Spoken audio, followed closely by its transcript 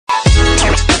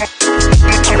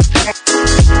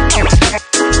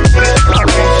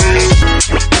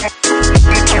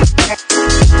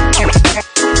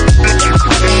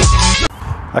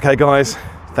Okay guys,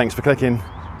 thanks for clicking.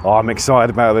 Oh, I'm excited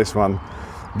about this one.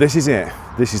 This is it.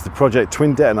 This is the Project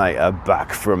Twin Detonator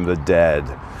back from the dead.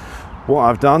 What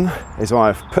I've done is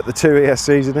I've put the two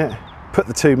ESCs in it, put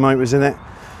the two motors in it.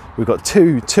 We've got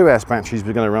two 2S batteries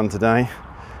we're going to run today,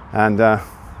 and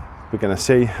we're going to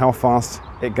see how fast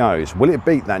it goes. Will it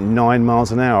beat that 9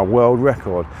 miles an hour world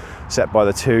record set by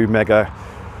the two Koisei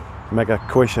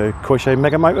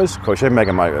Mega Motors?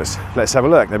 Let's have a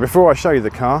look. Now, before I show you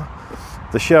the car,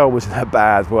 the shell was in a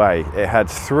bad way. It had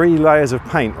 3 layers of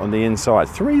paint on the inside.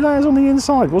 3 layers on the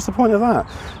inside, what's the point of that?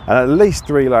 And at least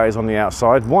 3 layers on the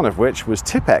outside, one of which was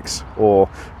Tipex or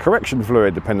correction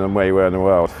fluid, depending on where you were in the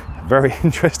world. Very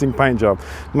interesting paint job.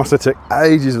 Must have took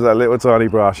ages with that little tiny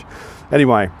brush.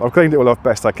 Anyway, I've cleaned it all off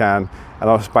best I can, and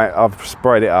I've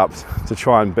sprayed it up to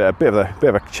try and bit of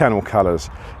a channel colours.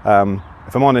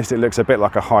 If I'm honest, it looks a bit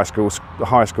like a high school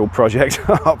project,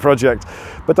 art project,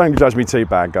 but don't judge me too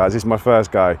bad, guys. This is my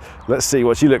first go. Let's see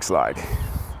what she looks like.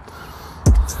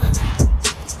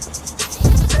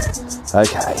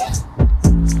 Okay.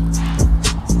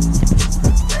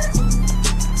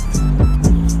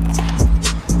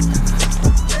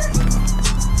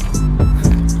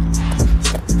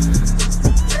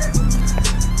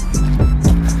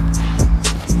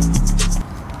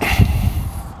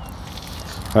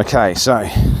 Okay, so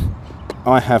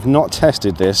I have not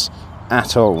tested this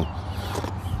at all.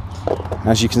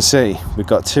 As you can see, we've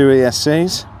got 2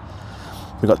 ESCs,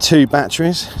 we've got 2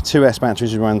 batteries, 2S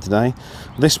batteries we run today.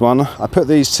 This one, I put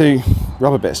these 2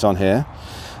 rubber bits on here.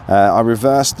 I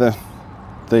reversed the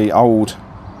old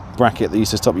bracket that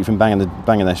used to stop you from banging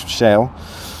the shell,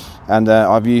 and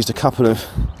I've used a couple of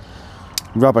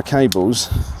rubber cables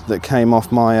that came off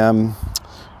my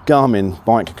Garmin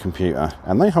bike computer,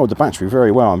 and they hold the battery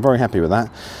very well. I'm very happy with that.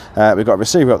 We've got a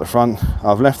receiver up the front.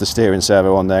 I've left the steering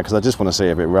servo on there because I just want to see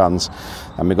if it runs,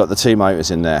 and we've got the 2 motors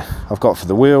in there. I've got for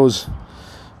the wheels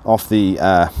off the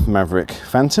Maverick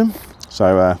Phantom,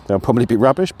 so they'll probably be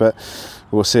rubbish, but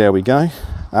we'll see how we go.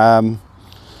 And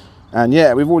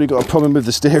yeah, we've already got a problem with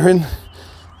the steering.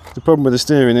 The problem with the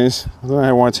steering is, I don't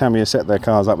know why Tamiya set their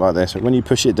cars up like this, but when you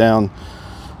push it down,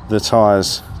 the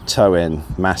tyres toe in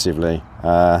massively.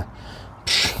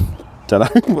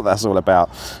 Don't know what that's all about,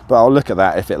 but I'll look at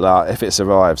that if it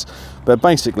survives. But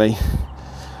basically,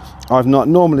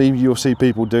 normally you'll see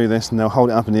people do this and they'll hold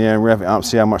it up in the air and rev it up,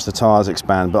 see how much the tyres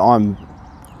expand, but I'm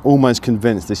almost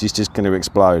convinced this is just going to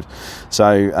explode.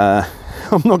 So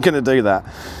I'm not going to do that.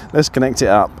 Let's connect it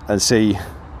up and see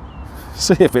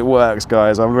if it works,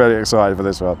 guys. I'm really excited for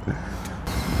this one.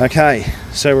 Okay,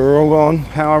 so we're all on,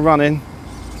 power running.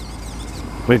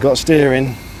 We've got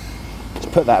steering. Let's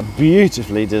put that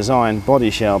beautifully designed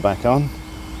body shell back on.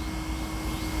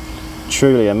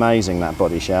 Truly amazing, that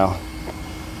body shell.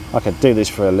 I could do this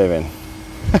for a living.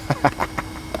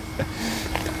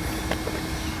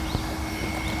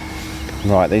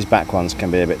 Right, these back ones can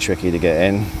be a bit tricky to get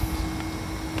in.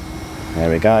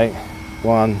 There we go.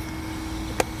 1.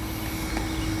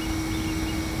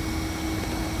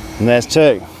 And there's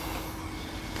 2.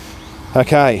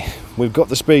 Okay. We've got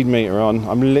the speed meter on.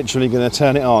 I'm literally going to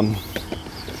turn it on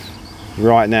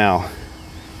right now,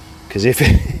 because if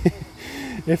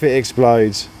it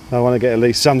explodes, I want to get at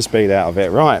least some speed out of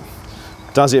it. Right,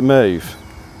 does it move?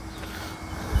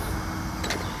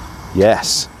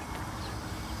 Yes.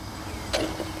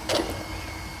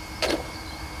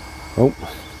 Oh,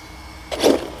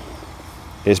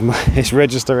 it's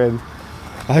registering.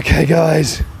 Okay,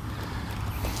 guys,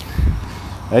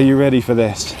 are you ready for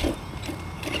this?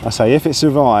 I say, if it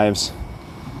survives,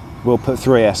 we'll put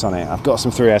 3S on it. I've got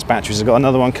some 3S batteries. I've got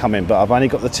another one coming, but I've only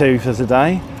got the 2 for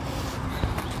today.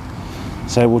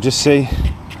 So we'll just see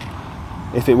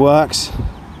if it works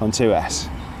on 2S.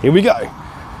 Here we go.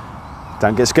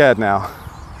 Don't get scared now.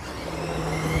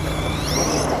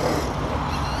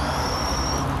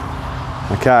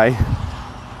 Okay.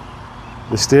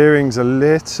 The steering's a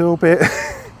little bit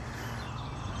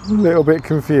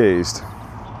confused.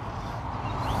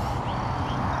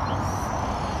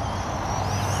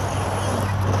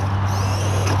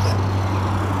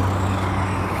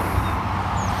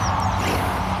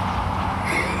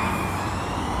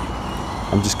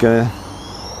 I'm just gonna,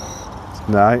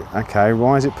 no, okay,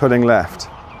 why is it pulling left?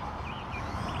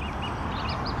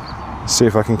 Let's see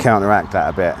if I can counteract that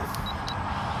a bit.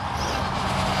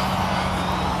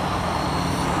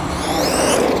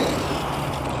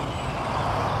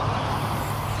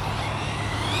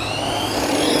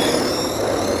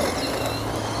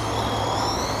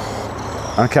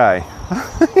 Okay.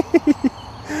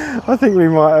 I think we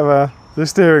might have the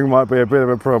steering might be a bit of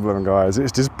a problem, guys.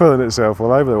 It's just pulling itself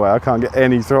all over the way. I can't get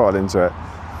any throttle into it.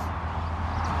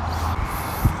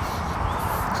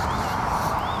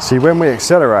 See, when we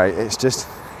accelerate, it's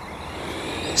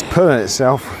pulling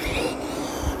itself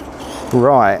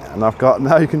right, and I've got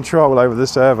no control over the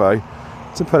servo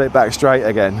to put it back straight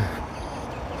again.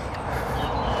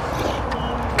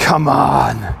 Come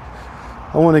on,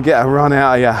 I want to get a run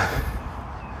out of you.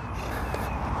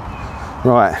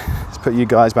 Right, let's put you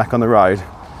guys back on the road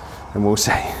and we'll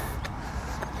see.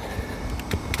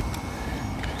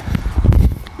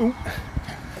 Ooh.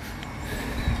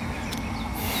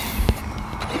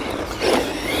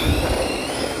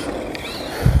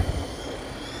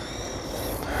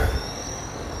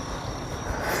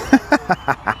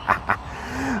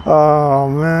 Oh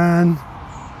man,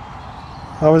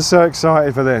 I was so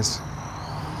excited for this.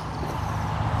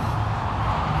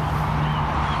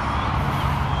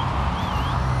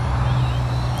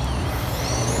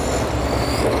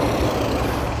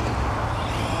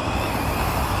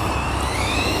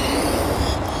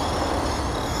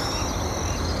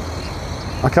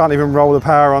 I can't even roll the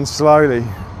power on slowly.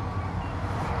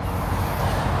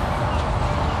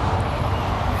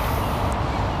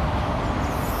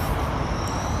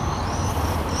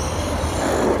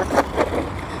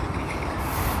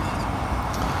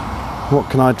 What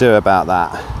can I do about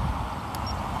that?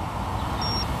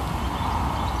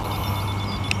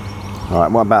 All right,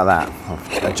 what about that?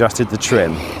 I've adjusted the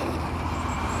trim.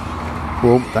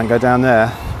 Whoa, don't go down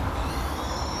there.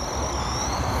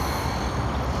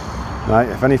 No,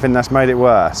 if anything, that's made it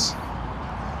worse.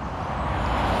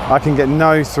 I can get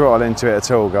no throttle into it at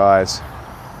all, guys.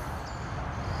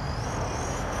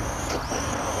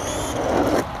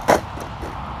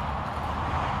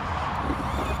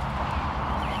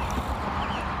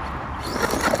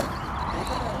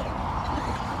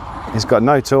 It's got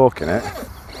no torque in it.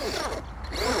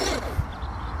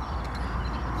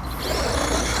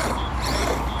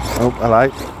 Oh, hello.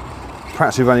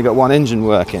 Perhaps we've only got one engine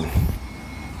working.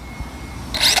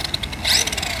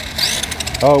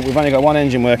 Oh, we've only got one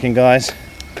engine working, guys.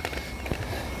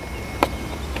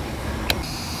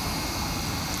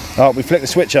 Oh, we flicked the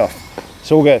switch off.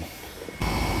 It's all good.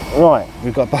 Right,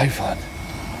 we've got both on.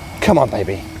 Come on,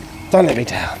 baby. Don't let me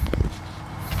down.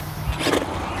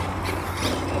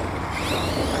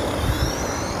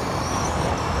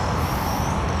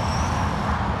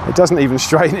 It doesn't even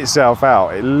straighten itself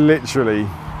out. It literally...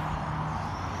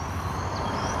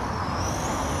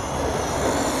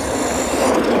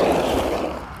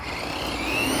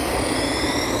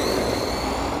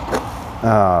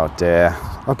 Oh dear,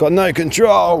 I've got no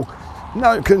control,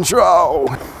 no control.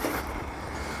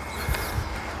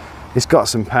 It's got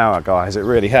some power, guys, it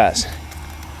really has.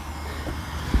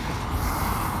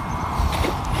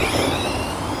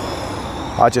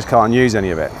 I just can't use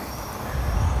any of it.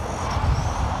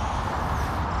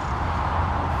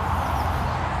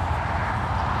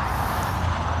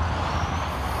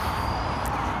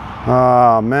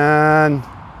 Oh man.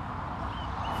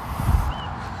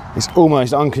 It's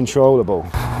almost uncontrollable.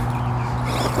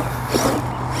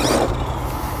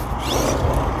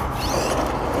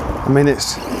 I mean,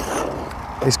 it's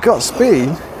got speed.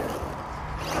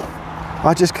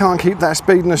 I just can't keep that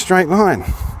speed in a straight line.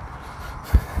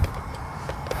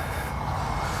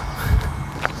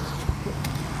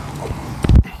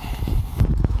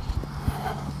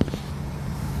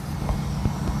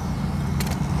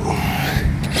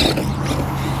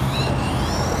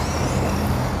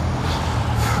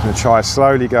 I'm going to try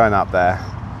slowly going up there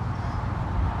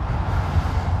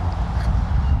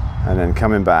and then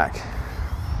coming back.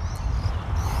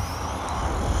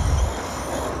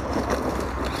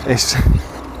 It's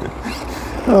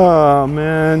oh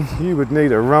man, you would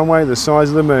need a runway the size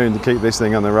of the moon to keep this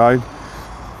thing on the road.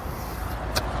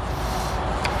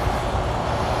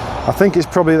 I think it's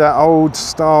probably that old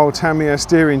style Tamiya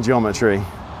steering geometry.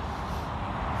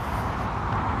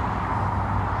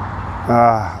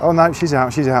 Oh no, she's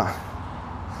out, she's out.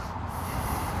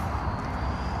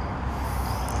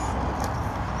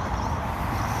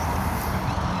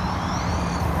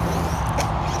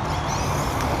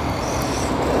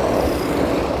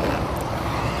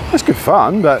 That's good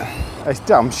fun, but it's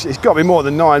dumb. It's got to be more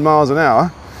than 9 miles an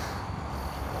hour.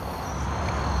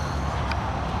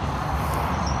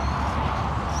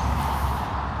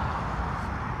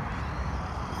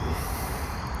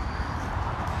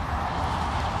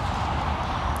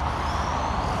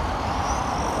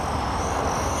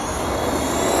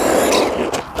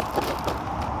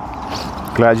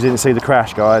 Glad you didn't see the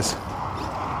crash, guys.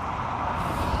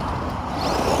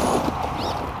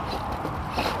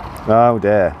 Oh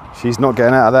dear, she's not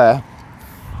getting out of there.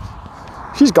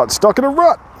 She's got stuck in a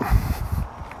rut.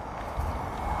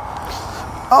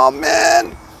 Oh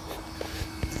man,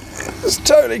 it's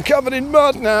totally covered in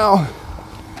mud now.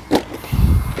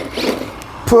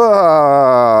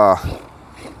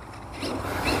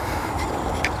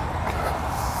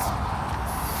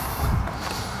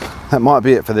 That might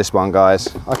be it for this one,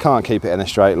 guys. I can't keep it in a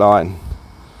straight line.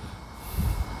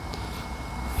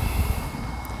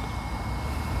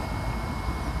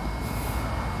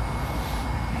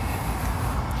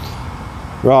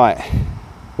 Right,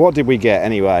 what did we get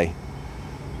anyway?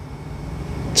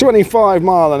 25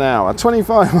 mile an hour.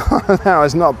 25 mile an hour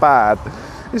is not bad.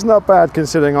 It's not bad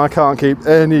considering I can't keep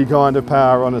any kind of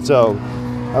power on at all.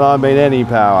 And I mean any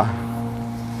power.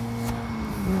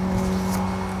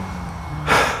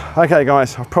 Okay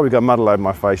guys, I've probably got a muddle over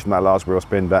my face from that last wheel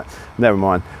spin, but never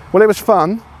mind. Well, it was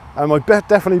fun, and I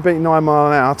definitely beat 9 mile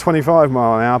an hour, 25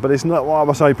 mile an hour, but it's not what I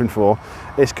was hoping for.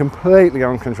 It's completely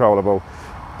uncontrollable.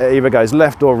 It either goes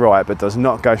left or right, but does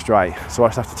not go straight. So I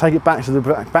just have to take it back to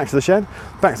the shed,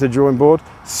 back to the drawing board,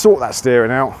 sort that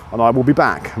steering out, and I will be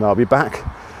back. And I'll be back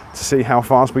to see how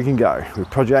fast we can go with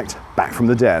Project Back from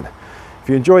the Dead. If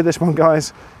you enjoyed this one,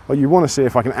 guys, or you want to see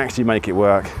if I can actually make it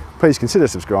work, please consider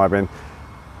subscribing,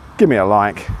 give me a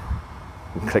like,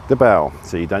 and click the bell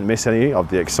so you don't miss any of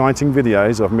the exciting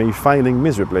videos of me failing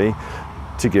miserably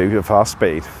to go at fast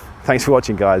speed. Thanks for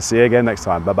watching, guys. See you again next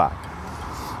time. Bye-bye.